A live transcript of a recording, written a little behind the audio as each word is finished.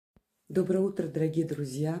Доброе утро, дорогие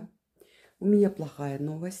друзья. У меня плохая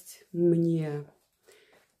новость. Я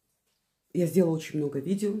сделала очень много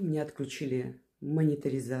видео, мне отключили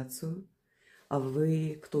монетаризацию. А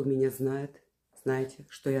вы, кто меня знает, знаете,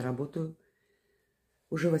 что я работаю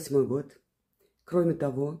уже 8-й год. Кроме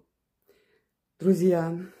того,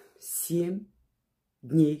 друзья, 7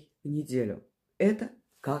 дней в неделю. Это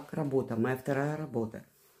как работа, моя вторая работа.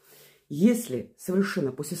 Если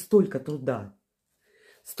совершенно после столько труда,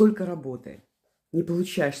 столько работы, не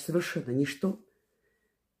получаешь совершенно ничто,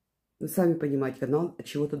 вы сами понимаете, канал от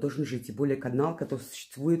чего-то должен жить. И более канал, который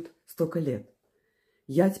существует столько лет.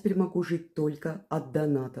 Я теперь могу жить только от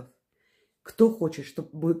донатов. Кто хочет, чтобы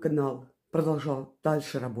мой канал продолжал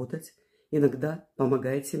дальше работать, иногда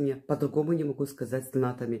помогайте мне. По-другому не могу сказать с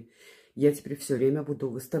донатами. Я теперь все время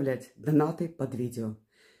буду выставлять донаты под видео.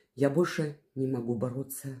 Я больше не могу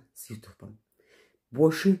бороться с Ютубом.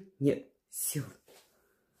 Больше нет сил.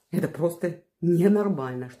 Это просто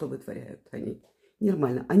ненормально, что вытворяют они.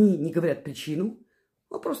 Нормально. Они не говорят причину,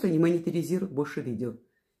 а просто не монетаризируют больше видео.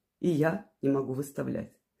 И я не могу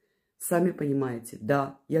выставлять. Сами понимаете,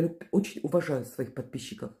 да, я очень уважаю своих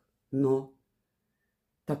подписчиков, но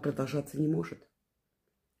так продолжаться не может.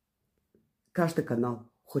 Каждый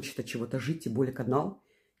канал хочет от чего-то жить, тем более канал,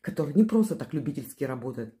 который не просто так любительски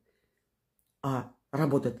работает, а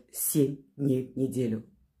работает 7 дней в неделю.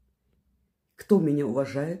 Кто меня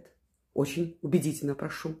уважает, очень убедительно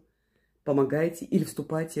прошу, помогайте или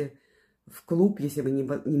вступайте в клуб, если вы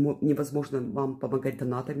невозможно вам помогать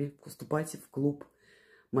донатами, вступайте в клуб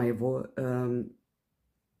моего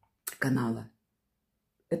канала.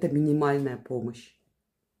 Это минимальная помощь.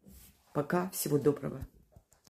 Пока, всего доброго.